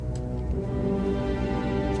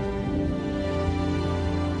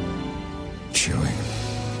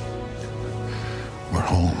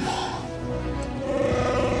home.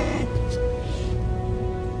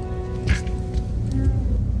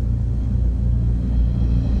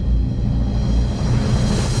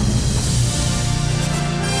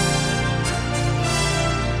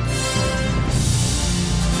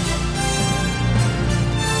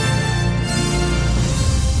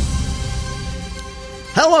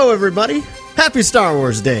 Hello, everybody. Happy Star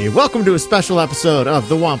Wars Day. Welcome to a special episode of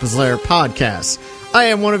the Wampa's Lair podcast. I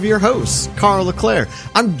am one of your hosts, Karl LeClaire.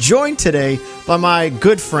 I'm joined today by my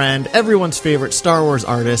good friend, everyone's favorite Star Wars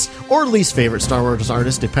artist, or least favorite Star Wars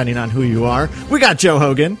artist, depending on who you are. We got Joe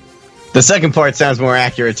Hogan. The second part sounds more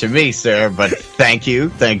accurate to me, sir, but thank you.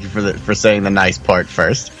 Thank you for saying the nice part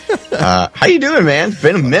first. How you doing, man? It's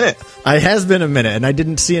been a minute. It has been a minute, and I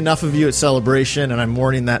didn't see enough of you at Celebration, and I'm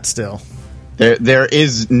mourning that still. There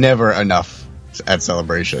is never enough at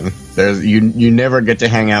Celebration. You never get to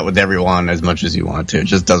hang out with everyone as much as you want to. It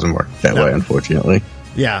just doesn't work that way, unfortunately.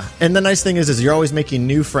 Yeah, and the nice thing is you're always making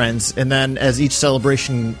new friends, and then as each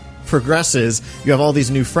celebration progresses, you have all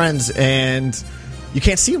these new friends, and you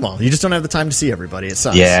can't see them all. You just don't have the time to see everybody. It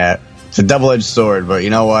sucks. Yeah, it's a double-edged sword, but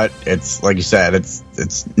you know what? It's like you said,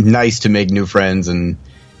 it's nice to make new friends and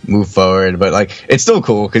move forward, but like it's still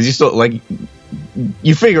cool because you still like.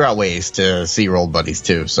 You figure out ways to see your old buddies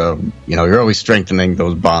too, so you're always strengthening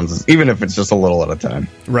those bonds, even if it's just a little at a time.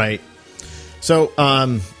 Right. So,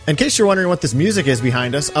 in case you're wondering what this music is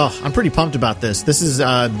behind us, I'm pretty pumped about this. This is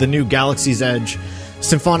the new Galaxy's Edge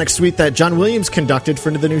symphonic suite that John Williams conducted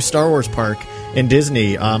for the new Star Wars park in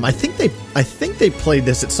Disney. I think they played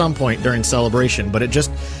this at some point during Celebration, but it just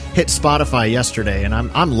hit Spotify yesterday, and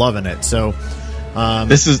I'm loving it. So.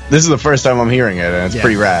 This is the first time I'm hearing it, and it's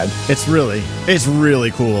pretty rad. It's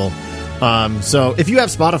really cool. So if you have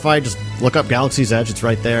Spotify, just look up Galaxy's Edge. It's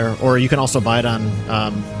right there, or you can also buy it on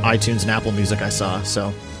iTunes and Apple Music. I saw.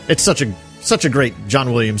 So it's such a great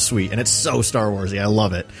John Williams suite, and it's so Star Warsy. I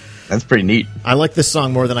love it. That's pretty neat. I like this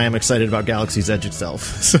song more than I am excited about Galaxy's Edge itself.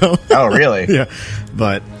 So. Oh, really? Yeah,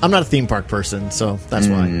 but I'm not a theme park person, so that's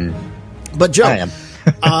why. But Joe. I am.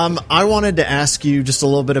 I wanted to ask you just a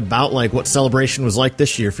little bit about what Celebration was like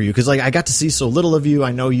this year for you, because I got to see so little of you.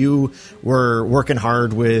 I know you were working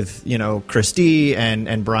hard with Christy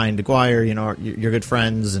and Brian DeGuire, your good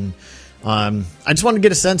friends, and I just wanted to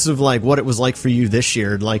get a sense of what it was like for you this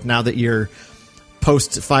year, now that you're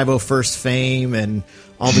post 501st fame and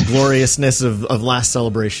all the gloriousness of last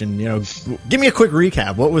Celebration. Give me a quick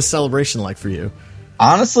recap. What was Celebration like for you?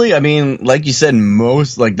 Honestly, I mean, like you said,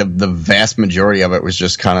 most the vast majority of it was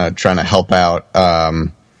just kind of trying to help out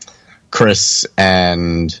Chris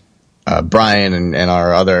and Brian and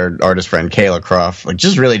our other artist friend Kayla Croft,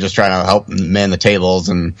 just trying to help man the tables.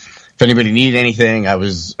 And if anybody needed anything, I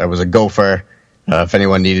was a gopher. If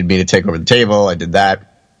anyone needed me to take over the table, I did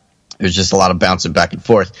that. It was just a lot of bouncing back and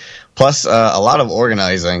forth, plus a lot of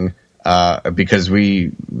organizing. Because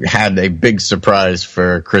we had a big surprise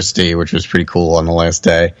for Christy, which was pretty cool on the last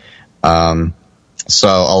day. So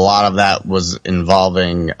a lot of that was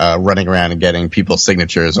involving running around and getting people's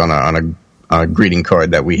signatures on a greeting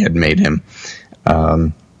card that we had made him.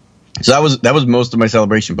 So that was most of my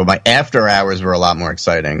celebration, but my after hours were a lot more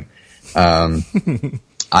exciting. We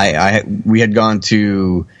had gone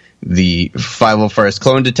to the 501st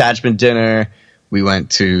Clone Detachment dinner. We went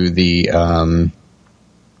to the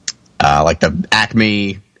the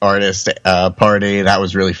Acme artist party. That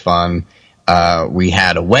was really fun. We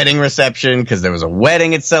had a wedding reception because there was a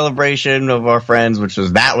wedding at Celebration of our friends,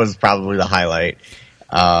 that was probably the highlight.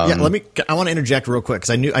 I want to interject real quick because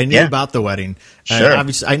I knew about the wedding. Sure.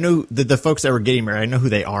 Obviously, I knew the folks that were getting married. I know who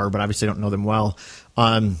they are, but obviously I don't know them well.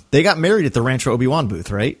 They got married at the Rancho Obi-Wan booth,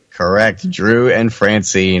 right? Correct. Drew and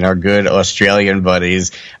Francine, our good Australian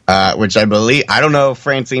buddies, which I believe, I don't know if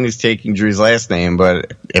Francine is taking Drew's last name,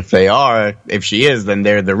 but if she is, then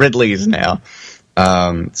they're the Ridleys now.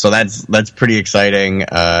 So that's pretty exciting.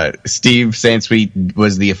 Steve Sansweet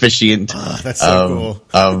was the officiant cool.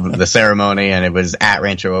 of the ceremony, and it was at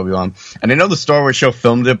Rancho Obi-Wan. And I know the Star Wars show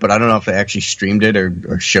filmed it, but I don't know if they actually streamed it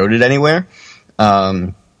or showed it anywhere.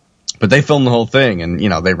 But they filmed the whole thing, and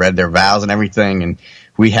they read their vows and everything, and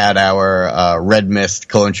we had our Red Mist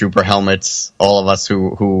Clone Trooper helmets, all of us who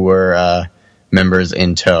were members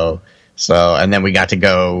in tow. So, and then we got to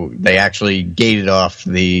go. They actually gated off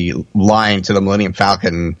the line to the Millennium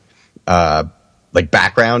Falcon,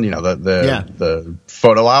 background. The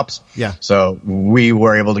photo ops. Yeah. So we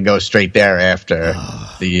were able to go straight there after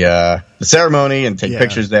the ceremony and take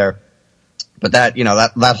pictures there. But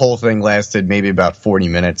that whole thing lasted maybe about 40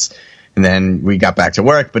 minutes. And then we got back to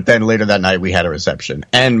work, but then later that night we had a reception.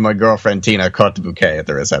 And my girlfriend Tina caught the bouquet at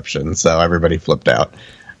the reception, so everybody flipped out.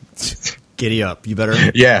 giddy up. You better.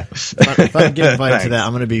 Yeah. If I get invited to that,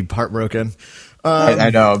 I'm going to be heartbroken. I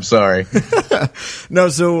know. I'm sorry. No,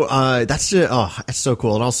 so that's just, that's so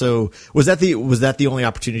cool. And also, was that the only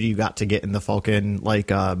opportunity you got to get in the Falcon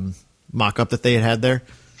mock up that they had there?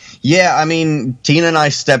 Yeah, I mean, Tina and I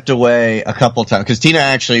stepped away a couple times because Tina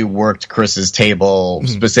actually worked Chris's table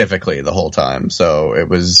specifically the whole time. So it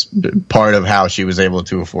was part of how she was able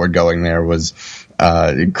to afford going there was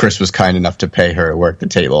Chris was kind enough to pay her to work the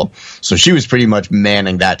table. So she was pretty much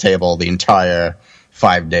manning that table the entire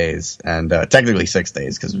 5 days and technically 6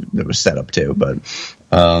 days because it was set up too. But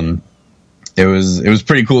it was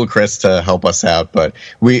pretty cool of Chris to help us out. But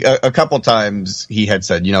a couple times he had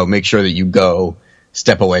said, make sure that you go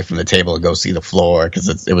step away from the table and go see the floor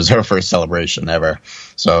because it was her first celebration ever.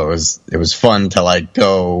 So it was fun to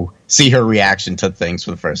go see her reaction to things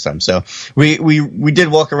for the first time. So we did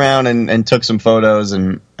walk around and took some photos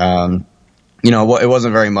and it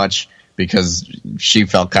wasn't very much because she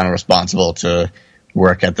felt kind of responsible to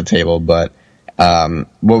work at the table. But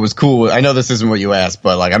what was cool, I know this isn't what you asked,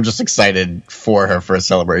 but I'm just excited for her first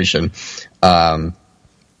celebration.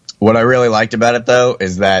 What I really liked about it though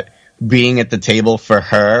is that being at the table for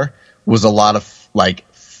her was a lot of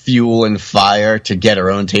fuel and fire to get her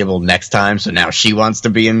own table next time. So now she wants to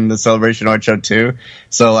be in the Celebration Art Show too.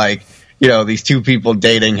 So these two people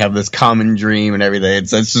dating have this common dream and everything. It's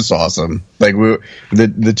just awesome.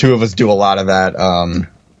 The two of us do a lot of that,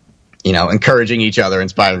 encouraging each other,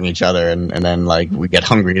 inspiring each other. And then we get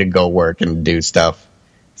hungry to go work and do stuff.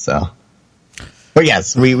 So, but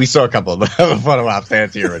yes, we saw a couple of photo ops to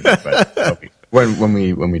answer your question. When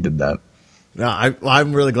we did that. No,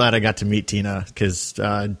 I'm really glad I got to meet Tina because,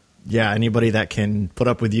 anybody that can put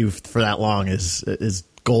up with you for that long is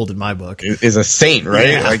gold in my book. Is a saint, right?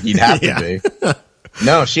 Yeah. You'd have to be.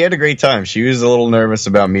 No, she had a great time. She was a little nervous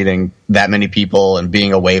about meeting that many people and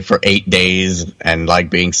being away for 8 days and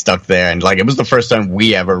being stuck there. And it was the first time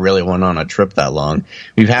we ever really went on a trip that long.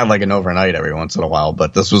 We've had an overnight every once in a while,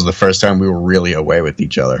 but this was the first time we were really away with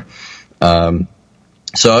each other.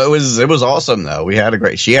 So it was awesome though. She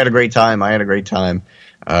had a great time. I had a great time.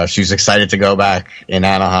 She's excited to go back in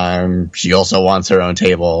Anaheim. She also wants her own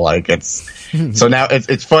table. So now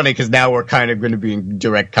it's funny because now we're kind of going to be in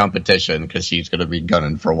direct competition because she's going to be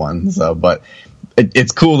gunning for one. So, but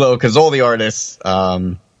it's cool though because all the artists,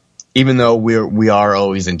 even though we are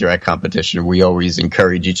always in direct competition, we always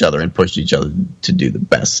encourage each other and push each other to do the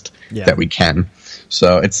best that we can.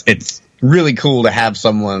 So it's really cool to have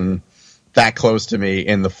someone that close to me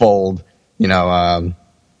in the fold, in the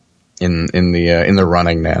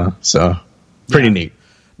running now. So pretty neat.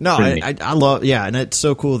 No, I love, and it's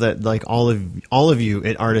so cool that all of you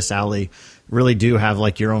at Artist Alley really do have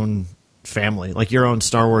your own family, your own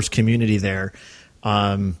Star Wars community there.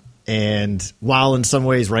 And while in some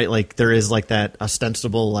ways, right, there is that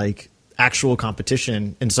ostensible, actual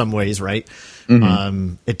competition in some ways, right?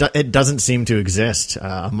 Mm-hmm. It doesn't seem to exist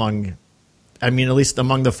at least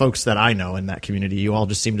among the folks that I know in that community. You all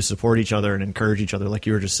just seem to support each other and encourage each other, like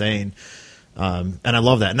you were just saying. And I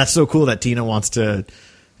love that. And that's so cool that Tina wants to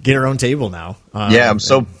get her own table now. I'm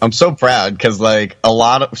so proud because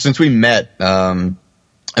since we met,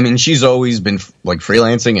 she's always been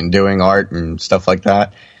freelancing and doing art and stuff like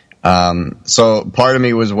that. So part of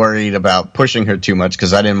me was worried about pushing her too much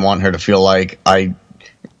because I didn't want her to feel like I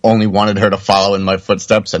only wanted her to follow in my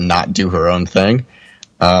footsteps and not do her own thing.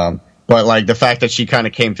 But the fact that she kind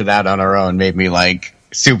of came to that on her own made me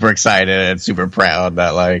super excited and super proud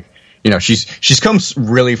that she's come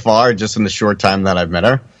really far just in the short time that I've met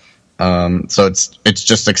her. So it's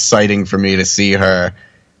just exciting for me to see her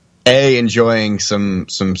enjoying some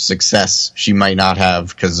success she might not have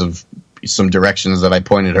because of some directions that I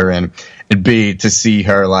pointed her in, and B, to see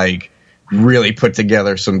her really put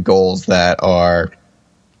together some goals that are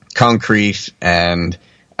concrete and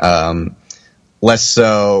less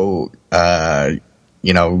so kind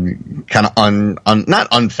of not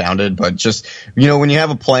unfounded, but just, when you have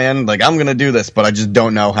a plan, I'm going to do this, but I just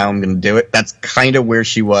don't know how I'm going to do it. That's kind of where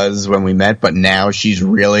she was when we met, but now she's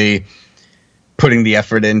really putting the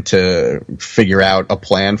effort in to figure out a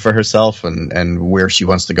plan for herself and where she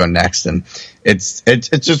wants to go next. And it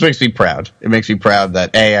just makes me proud. It makes me proud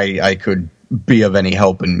that I could be of any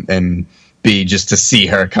help and B, just to see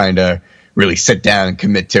her kind of really sit down and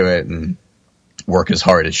commit to it and work as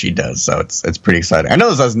hard as she does. So it's pretty exciting. I know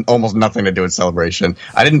this has almost nothing to do with Celebration.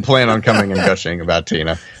 I didn't plan on coming and gushing about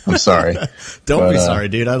Tina. I'm sorry. Don't be sorry,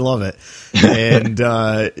 dude. I love it. And,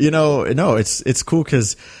 no, it's cool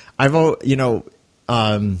because I've,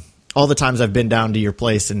 all the times I've been down to your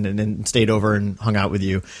place and stayed over and hung out with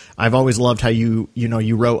you, I've always loved how you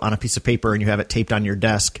wrote on a piece of paper and you have it taped on your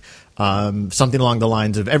desk, something along the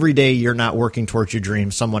lines of every day you're not working towards your dream,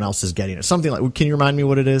 someone else is getting it. Something like, can you remind me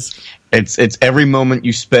what it is? It's every moment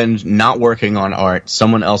you spend not working on art,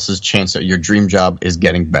 someone else's chance at your dream job is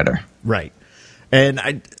getting better. Right. And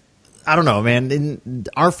I don't know, man. In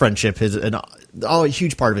our friendship a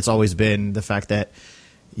huge part of it's always been the fact that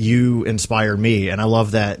you inspire me, and I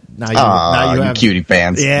love that. Now you have cutie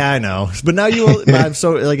pants. Yeah, I know, but now I'm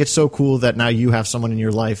so like it's so cool that now you have someone in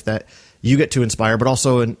your life that you get to inspire, but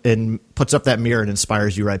also and puts up that mirror and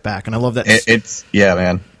inspires you right back. And I love that.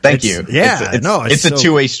 Man. Thank you. Yeah, it's a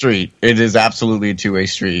two-way street. It is absolutely a two-way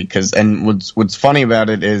street. And what's funny about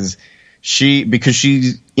it is because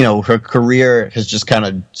she her career has just kind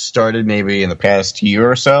of started maybe in the past year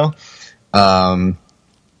or so.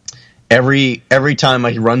 Every time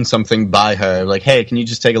I run something by her, like, hey, can you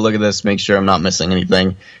just take a look at this, make sure I'm not missing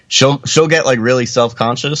anything? She'll get like really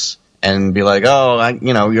self-conscious and be like,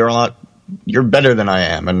 oh, you're better than I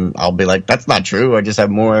am. And I'll be like, that's not true. I just have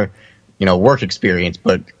more, work experience,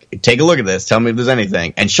 but take a look at this. Tell me if there's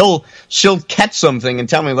anything. And she'll catch something and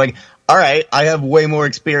tell me like, all right, I have way more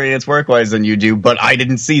experience work-wise than you do, but I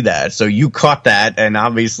didn't see that. So you caught that. And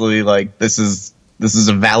obviously like, this is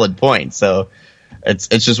a valid point. So it's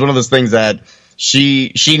just one of those things that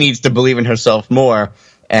she needs to believe in herself more.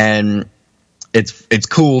 And it's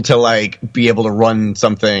cool to like be able to run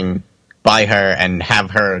something by her and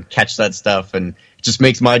have her catch that stuff, and it just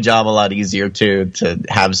makes my job a lot easier too, to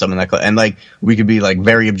have someone that and like we could be like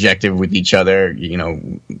very objective with each other.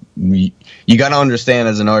 You got to understand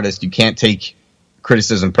as an artist, you can't take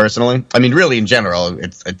criticism personally. I mean, really in general,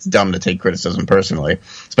 it's dumb to take criticism personally,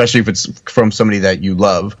 especially if it's from somebody that you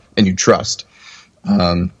love and you trust.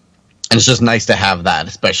 And it's just nice to have that,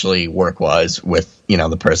 especially work wise with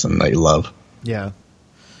the person that you love. Yeah.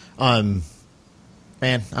 Man,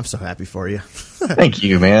 I'm so happy for you. Thank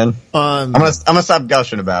you, man. I'm gonna stop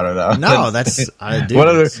gushing about it though. No, I do. What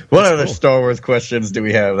other Star Wars questions do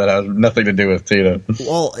we have that have nothing to do with Tina?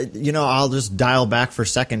 Well, I'll just dial back for a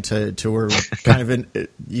second to where kind of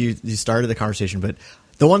you started the conversation, but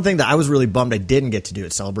the one thing that I was really bummed I didn't get to do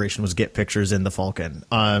at Celebration was get pictures in the Falcon.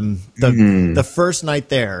 The first night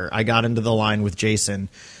there, I got into the line with Jason.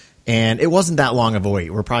 And it wasn't that long of a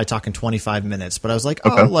wait. We're probably talking 25 minutes. But I was like,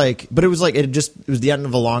 but it was like, it was the end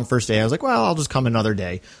of a long first day. I was like, well, I'll just come another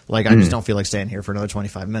day. Like, I just don't feel like staying here for another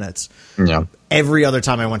 25 minutes. Yeah. Every other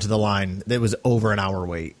time I went to the line, it was over an hour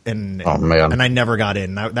wait. And I never got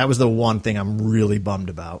in. That was the one thing I'm really bummed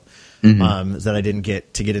about, is that I didn't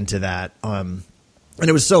get into that. And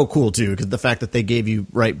it was so cool, too, because the fact that they gave you,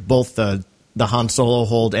 both the Han Solo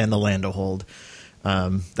hold and the Lando hold.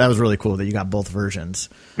 That was really cool that you got both versions.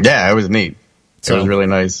 Yeah, it was neat. It was really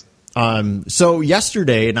nice. So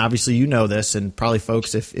yesterday, and obviously you know this, and probably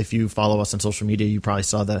folks, if you follow us on social media, you probably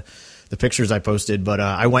saw the pictures I posted, but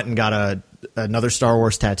I went and got another Star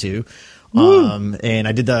Wars tattoo. And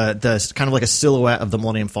I did the kind of like a silhouette of the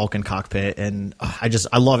Millennium Falcon cockpit, and I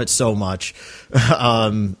love it so much.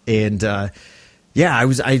 Yeah,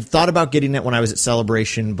 I thought about getting it when I was at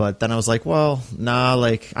Celebration, but then I was like, well, nah,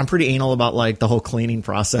 like I'm pretty anal about like the whole cleaning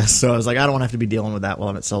process. So I was like, I don't want to have to be dealing with that while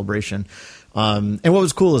I'm at Celebration. And what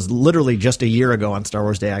was cool is literally just a year ago on Star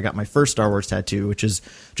Wars Day, I got my first Star Wars tattoo, which is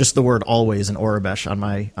just the word always in Aurebesh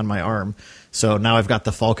on my arm. So now I've got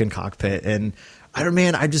the Falcon cockpit, and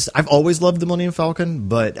I've always loved the Millennium Falcon,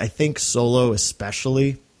 but I think Solo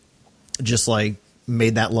especially just like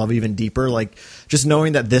made that love even deeper. Like just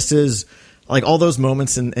knowing that this is like all those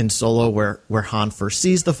moments in Solo where Han first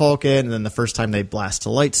sees the Falcon, and then the first time they blast to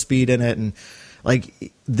light speed in it, and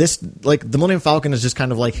like this, like the Millennium Falcon is just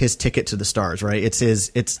kind of like his ticket to the stars, right? It's the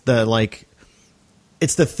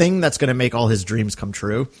thing that's going to make all his dreams come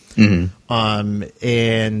true.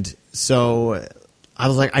 And so I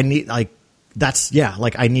was like, I need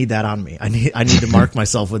that on me. I need to mark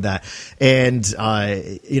myself with that. And,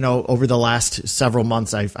 over the last several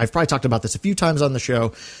months, I've probably talked about this a few times on the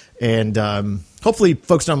show, and, hopefully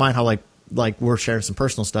folks don't mind how like we're sharing some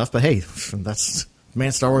personal stuff, but hey,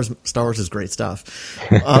 Star Wars is great stuff.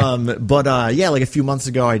 But like a few months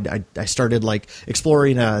ago, I started like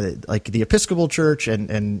exploring, like the Episcopal Church,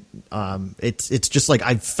 and it's just like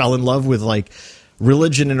I fell in love with like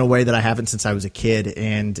religion in a way that I haven't since I was a kid,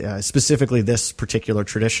 and specifically this particular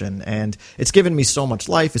tradition. And it's given me so much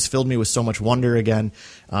life. It's filled me with so much wonder again.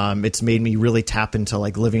 It's made me really tap into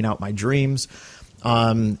like living out my dreams.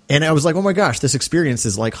 And I was like, oh my gosh, this experience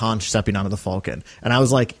is like Han stepping onto the Falcon. And I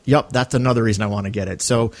was like, yep, that's another reason I want to get it.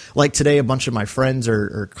 So like today, a bunch of my friends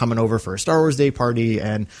are coming over for a Star Wars Day party.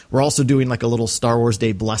 And we're also doing like a little Star Wars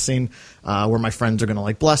Day blessing, where my friends are going to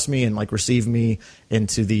like bless me and like receive me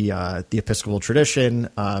into the Episcopal tradition.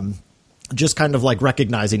 Just kind of like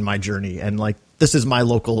recognizing my journey and like, this is my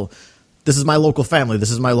local family.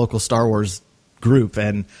 This is my local Star Wars group.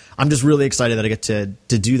 And I'm just really excited that I get to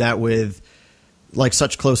do that with like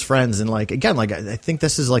such close friends. And like, again, like I think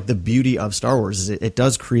this is like the beauty of Star Wars is it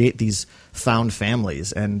does create these found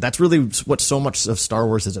families. And that's really what so much of Star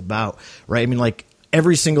Wars is about, right? I mean, like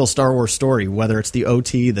every single Star Wars story, whether it's the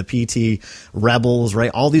OT, the PT, Rebels, right?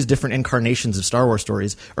 All these different incarnations of Star Wars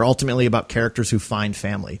stories are ultimately about characters who find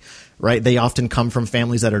family, right? They often come from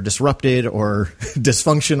families that are disrupted or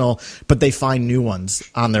dysfunctional, but they find new ones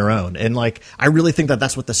on their own. And like, I really think that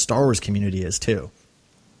that's what the Star Wars community is too.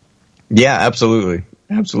 Yeah, absolutely.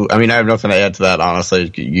 Absolutely. I mean, I have nothing to add to that,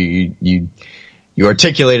 honestly. You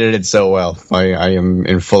articulated it so well. I am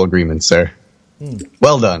in full agreement, sir.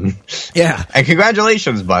 Well done. Yeah. And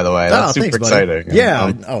congratulations, by the way. That's super exciting.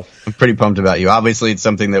 Yeah. I'm pretty pumped about you. Obviously, it's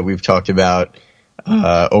something that we've talked about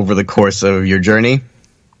over the course of your journey.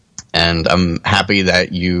 And I'm happy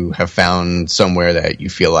that you have found somewhere that you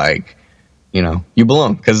feel like, you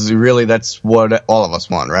belong. Because really, that's what all of us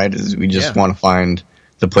want, right? Is we just want to find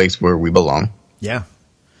the place where we belong. Yeah.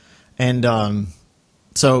 And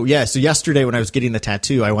so yesterday when I was getting the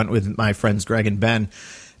tattoo, I went with my friends Greg and Ben.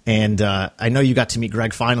 And I know you got to meet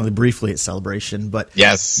Greg finally briefly at Celebration, but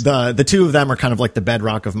yes, the two of them are kind of like the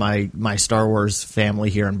bedrock of my Star Wars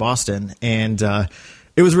family here in Boston. And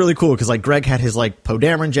it was really cool because like Greg had his like Poe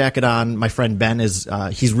Dameron jacket on. My friend Ben he's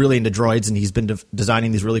really into droids and he's been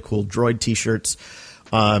designing these really cool droid t-shirts.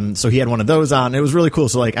 So he had one of those on. It was really cool.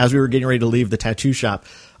 So like as we were getting ready to leave the tattoo shop,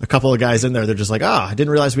 a couple of guys in there, they're just like, I didn't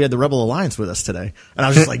realize we had the Rebel Alliance with us today. And I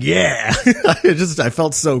was just like, yeah, I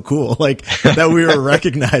felt so cool. Like that we were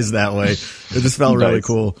recognized that way. It just felt really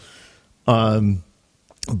cool.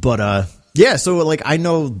 Yeah. So like, I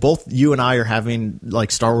know both you and I are having like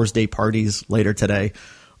Star Wars Day parties later today.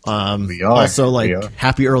 We are. Also, like,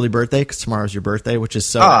 happy early birthday because tomorrow's your birthday, which is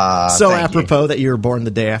so apropos that you were born the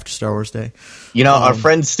day after Star Wars Day. Our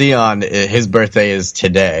friend Steon, his birthday is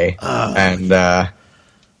today, and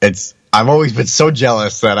I've always been so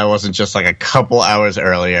jealous that I wasn't just like a couple hours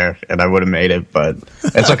earlier, and I would have made it. But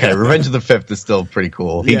it's okay. Revenge of the Fifth is still pretty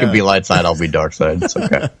cool. He can be light side, I'll be dark side. It's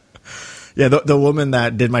okay. Yeah, the woman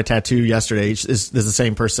that did my tattoo yesterday is the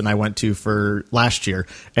same person I went to for last year.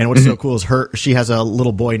 And what's so cool is she has a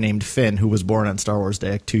little boy named Finn who was born on Star Wars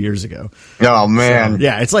Day like 2 years ago. Oh, man. So,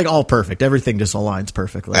 yeah, it's like all perfect. Everything just aligns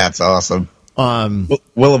perfectly. That's awesome.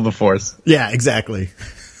 Will of the Force. Yeah, exactly.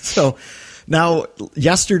 So now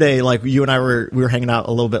yesterday, like you and I we were hanging out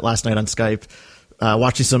a little bit last night on Skype.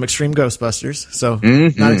 Watching some Extreme Ghostbusters. So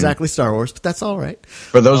not exactly Star Wars, but that's all right.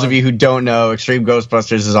 For those of you who don't know, Extreme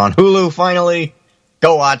Ghostbusters is on Hulu finally.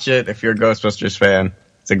 Go watch it if you're a Ghostbusters fan.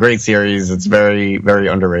 It's a great series. It's very, very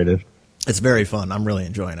underrated. It's very fun. I'm really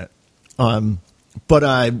enjoying it.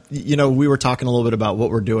 But we were talking a little bit about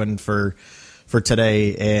what we're doing for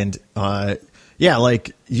today, and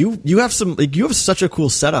like you have such a cool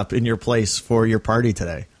setup in your place for your party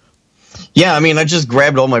today. Yeah, I mean, I just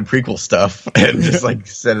grabbed all my prequel stuff and just like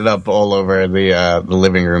set it up all over the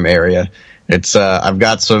living room area. It's I've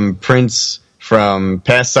got some prints from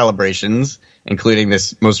past celebrations, including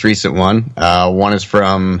this most recent one. One is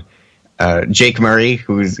from Jake Murray,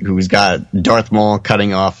 who's got Darth Maul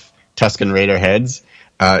cutting off Tusken Raider heads.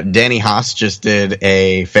 Danny Haas just did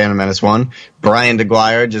a Phantom Menace one. Brian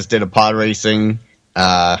DeGuire just did a pod racing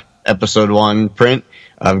episode 1 print.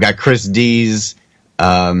 I've got Chris D's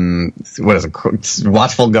Watchful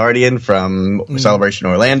Guardian from Celebration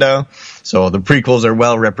Orlando. So the prequels are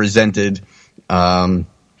well represented.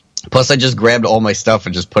 Plus I just grabbed all my stuff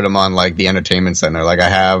and just put them on like the entertainment center. Like I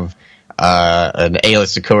have an Ayla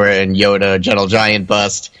Secura and Yoda Gentle Giant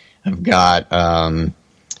bust. I've got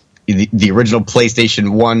the original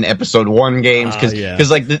PlayStation 1 episode 1 games because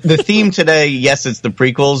like the theme today, yes, it's the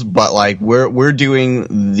prequels, but like we're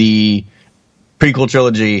doing the prequel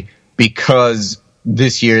trilogy because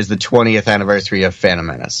this year is the 20th anniversary of Phantom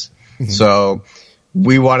Menace. Mm-hmm. So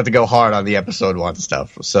we wanted to go hard on the episode 1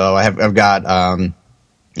 stuff. So I've got,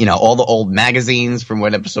 all the old magazines from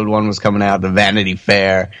when episode 1 was coming out, the Vanity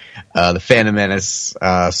Fair, the Phantom Menace,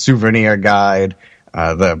 souvenir guide,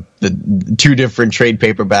 the 2 different trade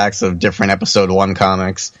paperbacks of different episode 1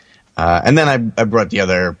 comics. And then I brought the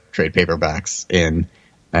other trade paperbacks in,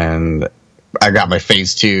 and I got my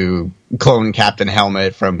Phase 2 clone Captain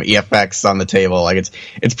helmet from EFX on the table. Like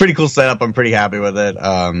it's pretty cool setup. I'm pretty happy with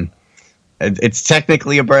it. It's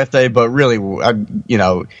technically a birthday, but really,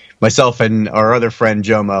 myself and our other friend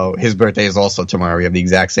Jomo, his birthday is also tomorrow. We have the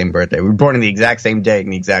exact same birthday. We were born in the exact same day in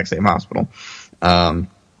the exact same hospital.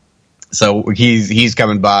 So he's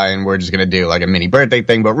coming by, and we're just gonna do like a mini birthday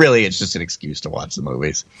thing. But really, it's just an excuse to watch the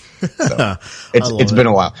movies. So it's been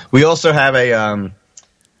a while. We also have a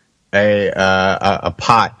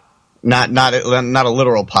pot, not a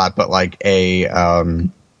literal pot, but like a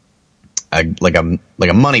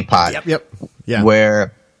money pot. Yep. Yeah.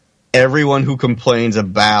 Where everyone who complains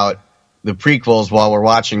about the prequels while we're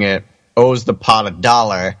watching it owes the pot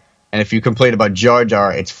 $1, and if you complain about Jar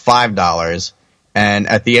Jar, it's $5. And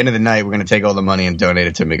at the end of the night, we're going to take all the money and donate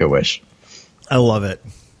it to Make-A-Wish. I love it.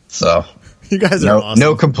 So you guys are awesome.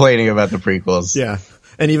 No complaining about the prequels. Yeah.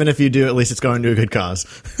 And even if you do, at least it's going to a good cause.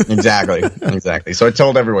 Exactly. So I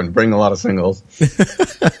told everyone, bring a lot of singles.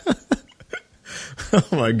 Oh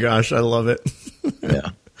my gosh, I love it. Yeah.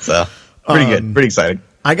 So pretty good. Pretty exciting.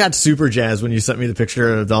 I got super jazzed when you sent me the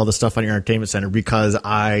picture of all the stuff on your entertainment center because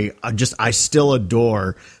I still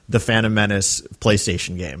adore the Phantom Menace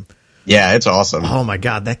PlayStation game. Yeah, it's awesome. Oh my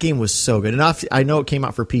god, that game was so good. And I know it came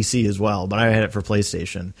out for PC as well, but I had it for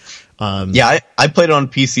PlayStation. I played it on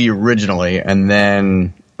PC originally, and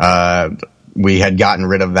then we had gotten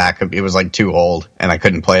rid of that. It was like too old, and I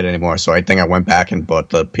couldn't play it anymore. So I think I went back and bought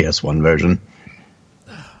the PS1 version.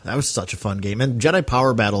 That was such a fun game. And Jedi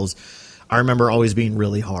Power Battles, I remember always being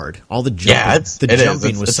really hard. All the jumping,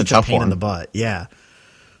 jumping was such a pain in the butt. Yeah.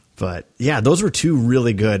 But yeah, those were two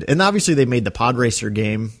really good. And obviously they made the Pod Racer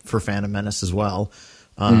game for Phantom Menace as well.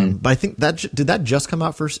 But I think did that just come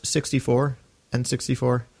out for 64 and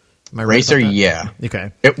 64? Am I right? Racer, yeah.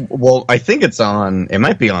 Okay. I think it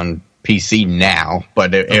might be on PC now,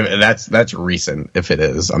 but that's recent if it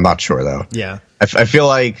is. I'm not sure though. Yeah. I feel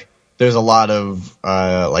like there's a lot of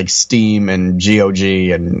like Steam and GOG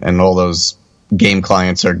and all those game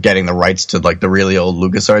clients are getting the rights to like the really old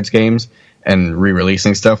LucasArts games and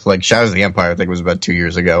re-releasing stuff. Like Shadows of the Empire, I think it was about 2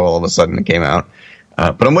 years ago. All of a sudden it came out.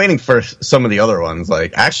 But I'm waiting for some of the other ones.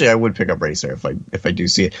 Like, actually, I would pick up Racer if I do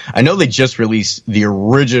see it. I know they just released the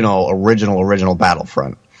original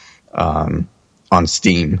Battlefront on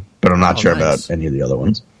Steam, but I'm not sure about any of the other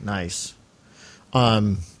ones. Nice.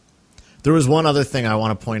 There was one other thing I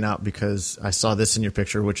want to point out because I saw this in your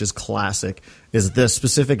picture, which is classic, is the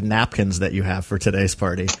specific napkins that you have for today's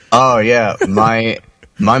party. Oh, yeah.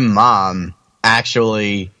 My mom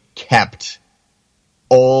actually kept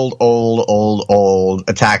old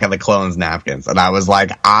Attack of the Clones napkins. And I was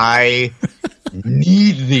like, I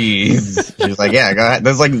need these. She was like, yeah, go ahead.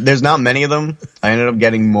 There's not many of them. I ended up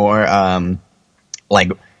getting more,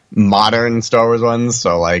 like modern Star Wars ones.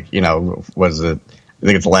 So like, was it, I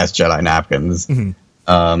think it's Last Jedi napkins.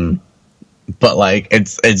 Mm-hmm. But like,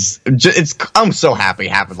 it's, I'm so happy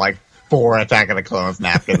having like 4 Attack of the Clones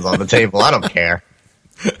napkins on the table. I don't care.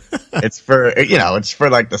 It's for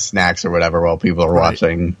like the snacks or whatever while people are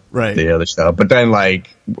watching the other stuff. But then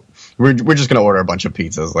like we're just gonna order a bunch of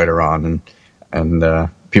pizzas later on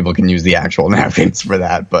and people can use the actual napkins for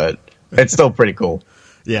that. But it's still pretty cool.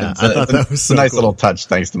 Yeah, I thought that was so a nice cool. little touch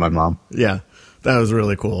thanks to my mom. Yeah, that was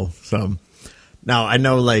really cool. So now I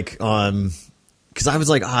know like because I was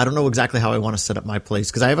like, I don't know exactly how I want to set up my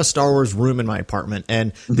place because I have a Star Wars room in my apartment,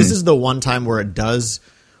 and this is the one time where it does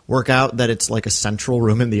work out that it's like a central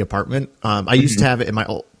room in the apartment. I used to have it in my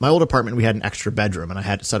old apartment. We had an extra bedroom and I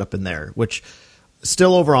had it set up in there, which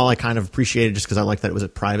still overall I kind of appreciated just because I liked that it was a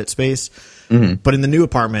private space. But in the new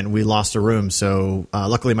apartment we lost a room, so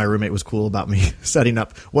luckily my roommate was cool about me setting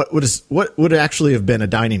up what would actually have been a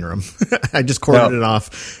dining room. I just cordoned it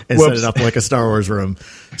off and set it up like a Star Wars room.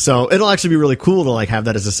 So it'll actually be really cool to like have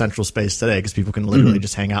that as a central space today because people can literally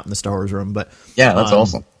just hang out in the Star Wars room. But yeah, that's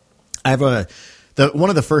awesome. I have one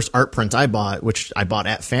of the first art prints I bought, which I bought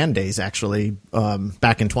at Fan Days actually,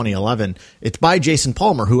 back in 2011. It's by Jason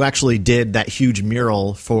Palmer, who actually did that huge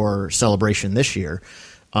mural for Celebration this year.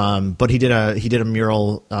 But he did a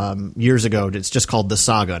mural years ago. It's just called The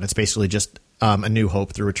Saga, and it's basically just A New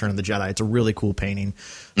Hope through Return of the Jedi. It's a really cool painting.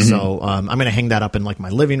 So I'm going to hang that up in like my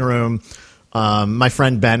living room. My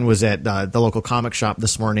friend Ben was at the local comic shop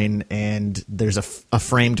this morning, and there's a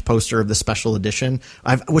framed poster of the special edition.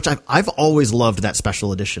 I've always loved that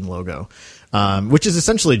special edition logo, which is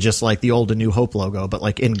essentially just like the old A New Hope logo, but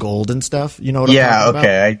like in gold and stuff. You know what I'm talking about?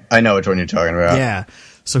 Okay. I know which one you're talking about. Yeah.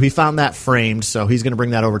 So he found that framed, so he's going to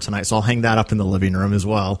bring that over tonight. So I'll hang that up in the living room as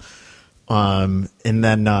well. And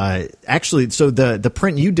then actually, so the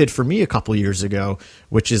print you did for me a couple years ago,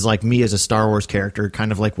 which is like me as a Star Wars character,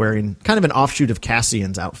 kind of like wearing kind of an offshoot of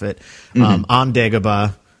Cassian's outfit, on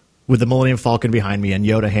Dagobah with the Millennium Falcon behind me and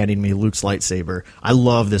Yoda handing me Luke's lightsaber. I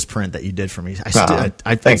love this print that you did for me.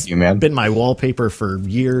 Thank you, man. It's been my wallpaper for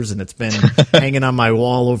years, and it's been hanging on my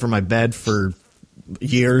wall over my bed for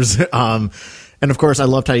years. And of course, I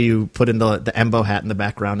loved how you put in the Embo hat in the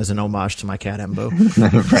background as an homage to my cat Embo.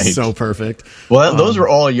 Right. So perfect. Well, those were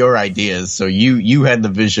all your ideas. So you had the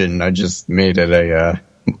vision. I just made it a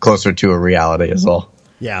closer to a reality as well.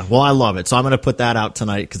 Yeah, well, I love it. So I'm going to put that out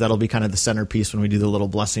tonight because that'll be kind of the centerpiece when we do the little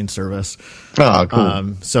blessing service. Oh,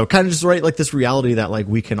 cool. So kind of just write like this reality that like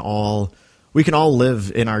we can all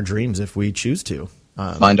live in our dreams if we choose to.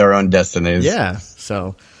 Find our own destinies. Yeah.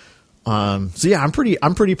 So yeah, I'm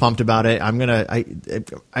pretty pumped about it.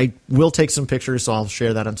 I will take some pictures, so I'll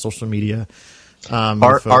share that on social media.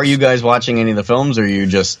 Are you guys watching any of the films, or are you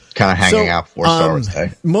just kind of hanging out for Star Wars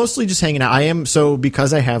Day? Mostly just hanging out. I am, so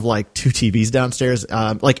because I have like 2 TVs downstairs,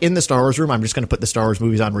 like in the Star Wars room, I'm just going to put the Star Wars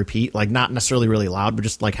movies on repeat, like not necessarily really loud, but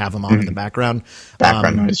just like have them on in the background.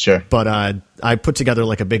 Background noise, sure. But I put together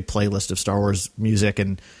like a big playlist of Star Wars music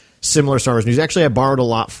and similar Star Wars music. Actually, I borrowed a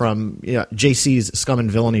lot from JC's Scum and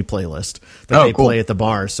Villainy playlist that they play at the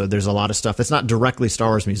bar. So there's a lot of stuff. It's not directly Star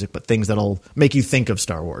Wars music, but things that'll make you think of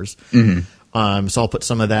Star Wars. So I'll put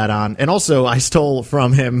some of that on. And also, I stole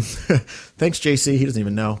from him. Thanks, JC. He doesn't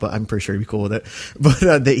even know, but I'm pretty sure he'd be cool with it.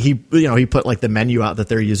 But he put like the menu out that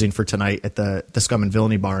they're using for tonight at the Scum and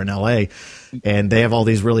Villainy bar in LA. And they have all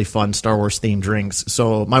these really fun Star Wars themed drinks.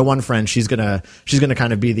 So my one friend, she's gonna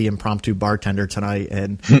kind of be the impromptu bartender tonight.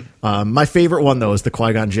 And my favorite one though is the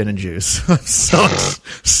Qui-Gon gin and juice. I'm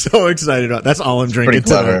so excited about it. That's all I'm drinking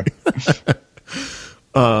tonight.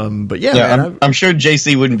 But yeah, man, I'm sure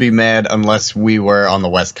JC wouldn't be mad unless we were on the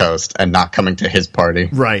West Coast and not coming to his party.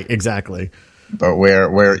 Right, exactly. But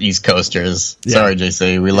we're East Coasters. Yeah. Sorry,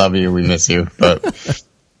 JC, we love you, we miss you, but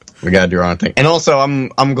we gotta do our own thing. And also,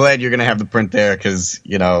 I'm glad you're gonna have the print there because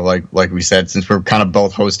like we said, since we're kind of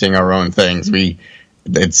both hosting our own things,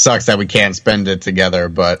 it sucks that we can't spend it together.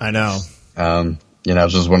 But I know,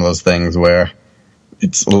 it's just one of those things where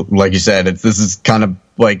it's like you said, this is kind of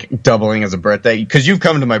like doubling as a birthday because you've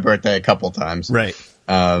come to my birthday a couple times, right?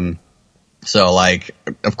 So like,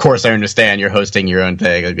 of course, I understand you're hosting your own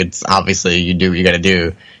thing. Like, it's obviously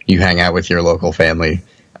you hang out with your local family,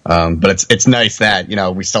 but it's nice that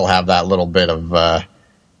we still have that little bit of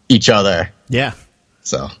each other. Yeah.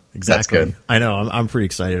 So exactly. That's good. I know. I'm pretty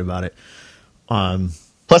excited about it.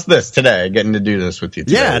 Plus this today, getting to do this with you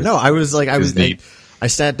today. Yeah. No, I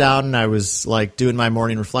sat down and I was like doing my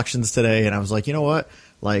morning reflections today, and I was like, you know what?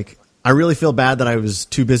 Like, I really feel bad that I was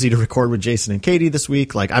too busy to record with Jason and Katie this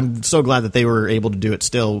week. Like, I'm so glad that they were able to do it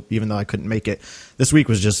still, even though I couldn't make it. This week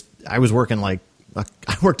was just, I was working I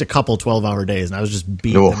worked a couple 12-hour days, and I was just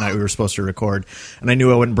beat the night we were supposed to record. And I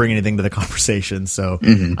knew I wouldn't bring anything to the conversation, so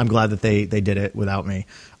I'm glad that they did it without me.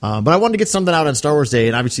 But I wanted to get something out on Star Wars Day,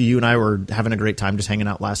 and obviously you and I were having a great time just hanging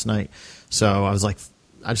out last night. So I was like,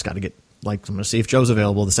 I just got to get, I'm going to see if Joe's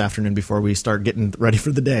available this afternoon before we start getting ready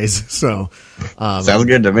for the days. So sounds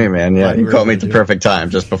good to me, man. Yeah, you caught me at the perfect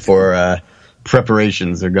time, just before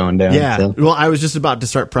preparations are going down. Yeah. So. Well, I was just about to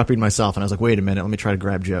start prepping myself, and I was like, wait a minute, let me try to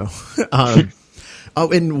grab Joe.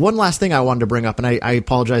 And one last thing I wanted to bring up, and I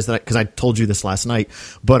apologize because I told you this last night,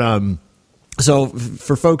 but so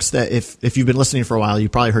for folks that if you've been listening for a while, you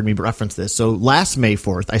probably heard me reference this. So last May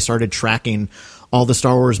 4th, I started tracking all the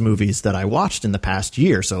Star Wars movies that I watched in the past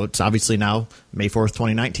year. So it's obviously now May 4th,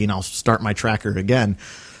 2019. I'll start my tracker again.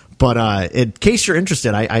 But in case you're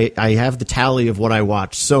interested, I have the tally of what I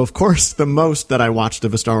watched. So, of course, the most that I watched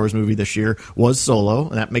of a Star Wars movie this year was Solo.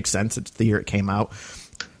 And that makes sense. It's the year it came out.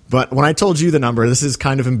 But when I told you the number, this is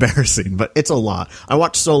kind of embarrassing, but it's a lot. I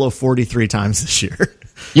watched Solo 43 times this year.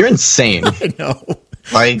 You're insane. I know.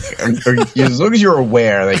 Like, as long as you're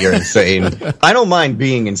aware that you're insane, I don't mind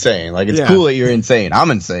being insane. Like, it's cool that you're insane.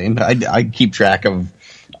 I'm insane. I keep track of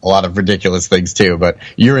a lot of ridiculous things too, but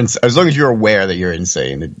as long as you're aware that you're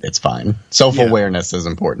insane, it's fine. Self-awareness is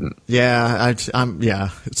important. Yeah, I'm.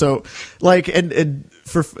 So, like, and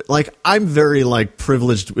for like, I'm very like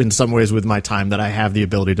privileged in some ways with my time that I have the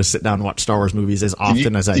ability to sit down and watch Star Wars movies as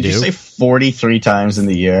often as I do. Did you say 43 times in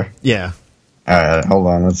the year? Yeah. All right, hold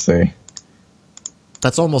on. Let's see.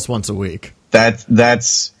 That's almost once a week. That's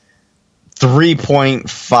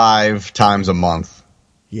 3.5 times a month.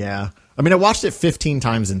 Yeah. I mean, I watched it 15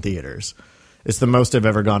 times in theaters. It's the most I've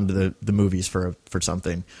ever gone to the movies for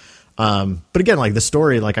something. But again, like the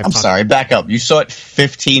story, like sorry, back up. You saw it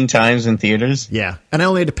 15 times in theaters? Yeah. And I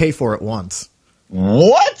only had to pay for it once.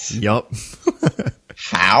 What? Yup.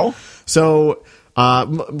 How? So,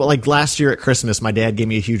 like last year at Christmas, my dad gave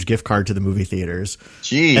me a huge gift card to the movie theaters.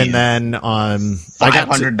 Jeez. And then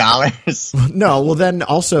 $500? No, well then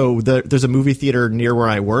also there's a movie theater near where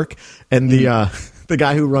I work, and the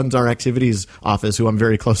guy who runs our activities office, who I'm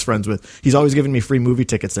very close friends with, he's always giving me free movie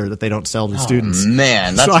tickets there that they don't sell to students.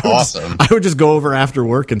 Man, that's awesome. I would just go over after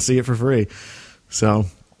work and see it for free. So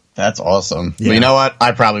that's awesome. Yeah. Well, you know what?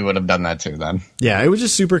 I probably would have done that too then. Yeah, it was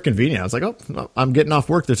just super convenient. I was like, oh, I'm getting off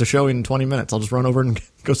work. There's a show in 20 minutes. I'll just run over and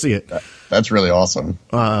go see it. That's really awesome.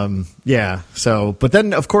 Yeah. So, but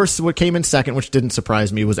then of course what came in second, which didn't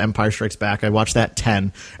surprise me, was Empire Strikes Back. I watched that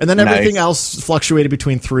 10, and then everything else fluctuated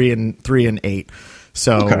between 3 and 8.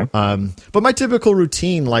 So, okay. But my typical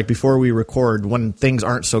routine, like before we record, when things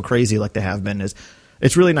aren't so crazy like they have been, is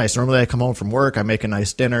it's really nice. Normally I come home from work, I make a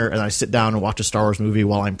nice dinner, and I sit down and watch a Star Wars movie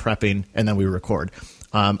while I'm prepping, and then we record.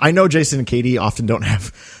 I know Jason and Katie often don't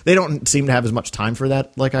seem to have as much time for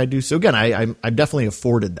that like I do. So again, I'm definitely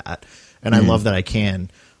afforded that, and I love that I can.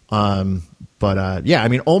 But yeah, I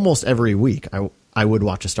mean, almost every week I would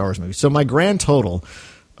watch a Star Wars movie. So my grand total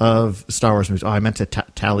of Star Wars movies, I meant to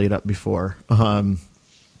tally it up before. Well,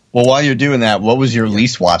 while you're doing that, what was your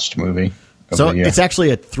least watched movie? So it's actually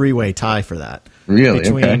a 3-way tie for that. Really?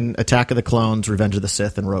 Between Attack of the Clones, Revenge of the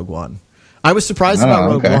Sith, and Rogue One. I was surprised about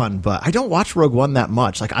Rogue One, but I don't watch Rogue One that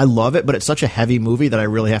much. Like, I love it, but it's such a heavy movie that I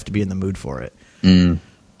really have to be in the mood for it.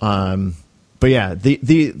 But yeah,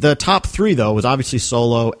 the top 3 though was obviously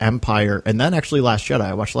Solo, Empire, and then actually Last Jedi.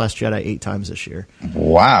 I watched Last Jedi 8 times this year.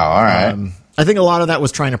 Wow! All right. I think a lot of that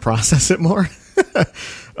was trying to process it more.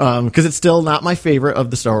 Because it's still not my favorite of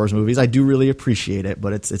the Star Wars movies. I do really appreciate it,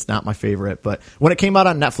 but it's not my favorite. But when it came out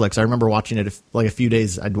on Netflix, I remember watching it like a few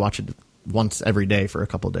days. I'd watch it once every day for a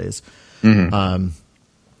couple of days.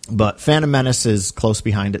 But Phantom Menace is close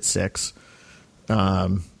behind at 6.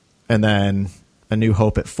 And then A New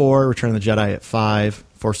Hope at 4, Return of the Jedi at 5,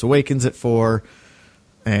 Force Awakens at 4.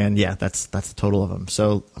 And yeah, that's the total of them.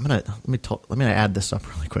 So let me add this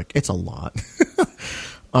up really quick. It's a lot.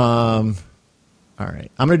 All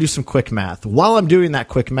right, I'm going to do some quick math. While I'm doing that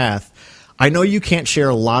quick math, I know you can't share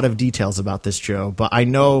a lot of details about this, Joe, but I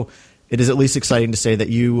know it is at least exciting to say that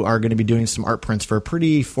you are going to be doing some art prints for a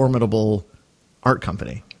pretty formidable art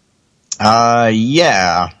company.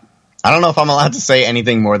 Yeah. I don't know if I'm allowed to say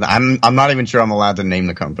anything more than I'm not even sure I'm allowed to name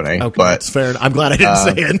the company. Okay, but that's fair. I'm glad I didn't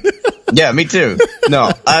say it. Yeah, me too.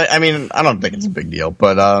 No, I mean, I don't think it's a big deal,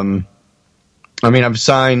 but I mean, I've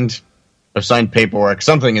signed paperwork.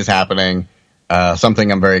 Something is happening.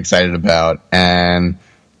 Something I'm very excited about. And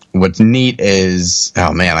what's neat is,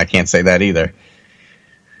 oh man, I can't say that either.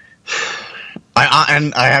 I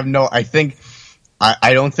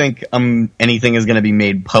don't think anything is going to be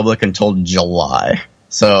made public until July.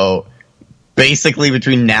 So basically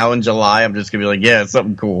between now and July, I'm just going to be like, yeah, it's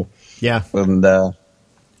something cool. Yeah. And,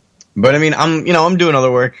 but I mean, I'm doing other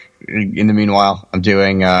work in the meanwhile. I'm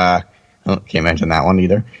doing, can't mention that one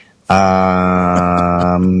either.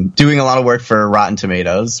 Doing a lot of work for Rotten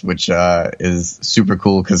Tomatoes, which is super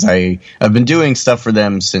cool because I've been doing stuff for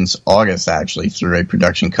them since August, actually, through a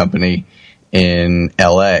production company in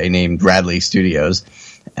LA named Bradley Studios.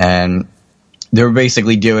 And they're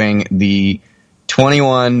basically doing the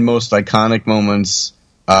 21 most iconic moments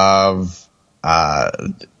of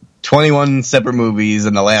 21 separate movies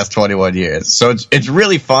in the last 21 years. So it's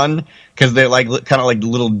really fun because they're like kind of like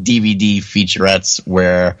little DVD featurettes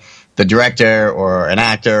where the director or an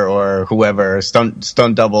actor or whoever,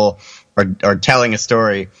 stunt double, are telling a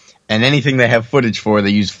story, and anything they have footage for,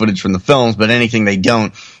 they use footage from the films, but anything they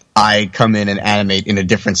don't, I come in and animate in a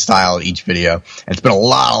different style each video. And it's been a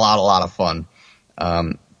lot of fun.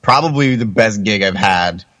 Probably the best gig I've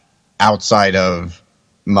had outside of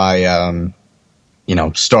my,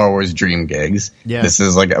 Star Wars dream gigs. Yeah. This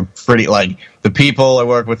is like a pretty, like, the people I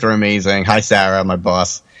work with are amazing. Hi, Sarah, my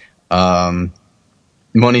boss.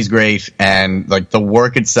 Money's great, and like the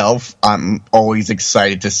work itself, I'm always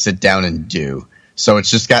excited to sit down and do. So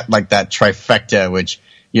it's just got like that trifecta, which,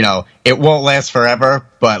 it won't last forever,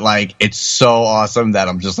 but like it's so awesome that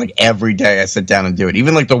I'm just like every day I sit down and do it.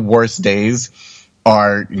 Even like the worst days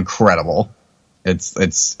are incredible. It's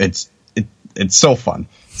so fun.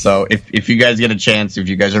 So if you guys get a chance, if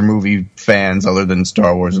you guys are movie fans other than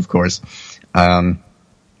Star Wars, of course,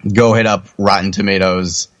 go hit up Rotten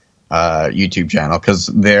Tomatoes YouTube channel, because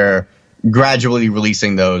they're gradually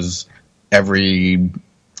releasing those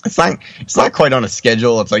it's not quite on a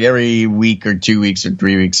schedule. It's like every week or 2 weeks or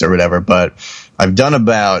 3 weeks or whatever, but I've done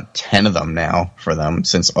about 10 of them now for them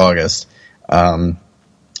since August.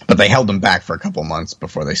 But they held them back for a couple months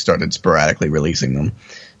before they started sporadically releasing them.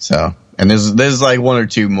 So And there's like one or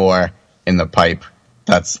two more in the pipe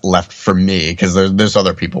that's left for me, because there's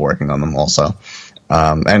other people working on them also.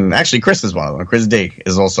 And actually, Chris is one of them. Chris Dake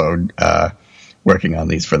is also working on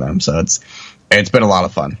these for them. So it's been a lot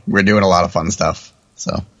of fun. We're doing a lot of fun stuff.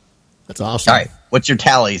 So that's awesome. All right, what's your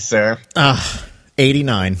tally, sir?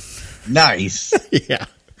 89. Nice. Yeah,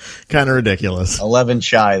 kind of ridiculous. 11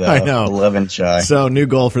 shy, though. I know. 11 shy. So new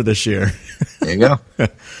goal for this year. There you go.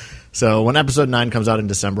 So when episode 9 comes out in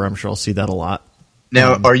December, I'm sure I'll see that a lot.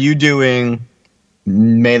 Now, are you doing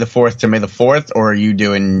May the 4th to May the 4th, or are you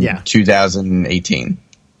doing 2018?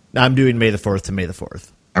 I'm doing May the 4th to May the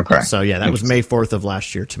 4th. Okay. So, yeah, that was May 4th of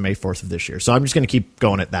last year to May 4th of this year. So I'm just going to keep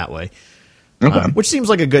going it that way. Okay. Which seems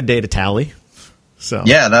like a good day to tally. So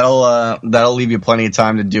yeah, that'll leave you plenty of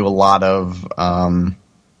time to do a lot of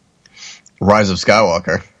Rise of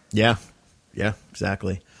Skywalker. Yeah,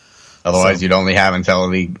 exactly. Otherwise, you'd only have until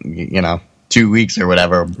the 2 weeks or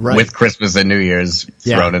whatever, with Christmas and New Year's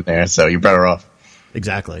thrown in there. So you're better off.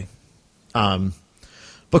 Exactly.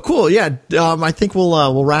 But cool, yeah. I think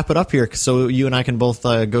we'll wrap it up here, so you and I can both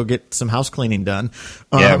go get some house cleaning done.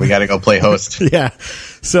 Yeah, we got to go play host. Yeah.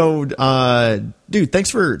 So, dude, thanks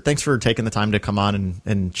for taking the time to come on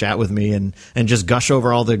and chat with me and just gush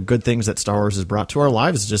over all the good things that Star Wars has brought to our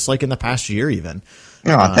lives, just like in the past year, even.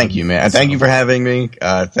 Oh, thank you, man. Thank you for having me.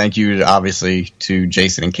 Thank you, obviously, to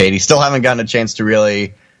Jason and Katie. Still haven't gotten a chance to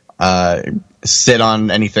really sit on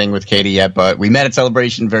anything with Katie yet, but we met at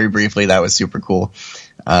Celebration very briefly. That was super cool.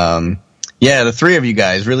 The three of you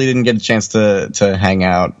guys really didn't get a chance to hang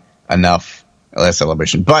out enough at last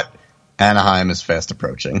Celebration, but Anaheim is fast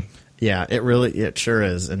approaching. Yeah, it sure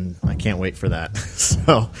is, and I can't wait for that.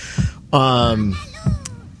 So,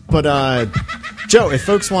 Joe, if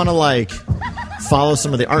folks want to follow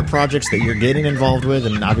some of the art projects that you're getting involved with,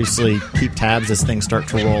 and obviously keep tabs as things start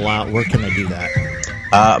to roll out, where can they do that?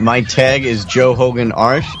 My tag is Joe Hogan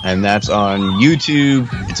Art, and that's on YouTube,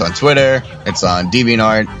 it's on Twitter, it's on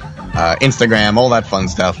DeviantArt, Instagram, all that fun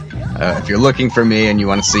stuff. If you're looking for me and you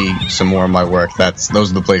want to see some more of my work,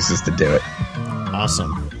 those are the places to do it.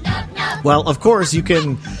 Awesome. Well, of course, you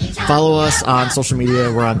can follow us on social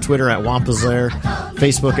media. We're on Twitter at Wampa's Lair,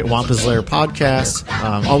 Facebook at Wampa's Lair Podcast.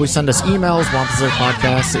 Always send us emails,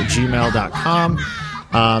 wampaslairpodcast@gmail.com.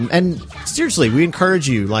 And seriously, we encourage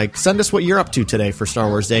you, send us what you're up to today for Star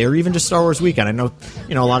Wars Day, or even just Star Wars Weekend. I know,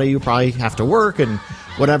 a lot of you probably have to work and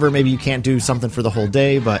whatever. Maybe you can't do something for the whole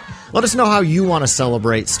day, but let us know how you want to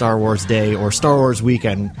celebrate Star Wars Day or Star Wars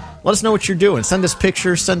Weekend. Let us know what you're doing. Send us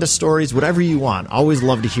pictures, send us stories, whatever you want. Always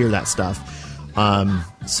love to hear that stuff.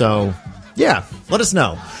 So yeah, let us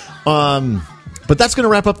know. But that's going to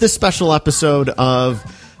wrap up this special episode of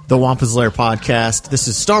the Wampa's Lair podcast. This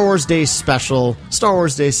is Star Wars Day special, Star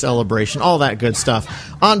Wars Day celebration, all that good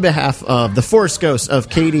stuff. On behalf of the Force Ghosts of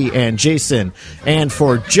Katie and Jason, and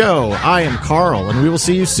for Joe, I am Karl, and we will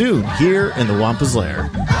see you soon here in the Wampa's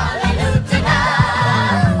Lair.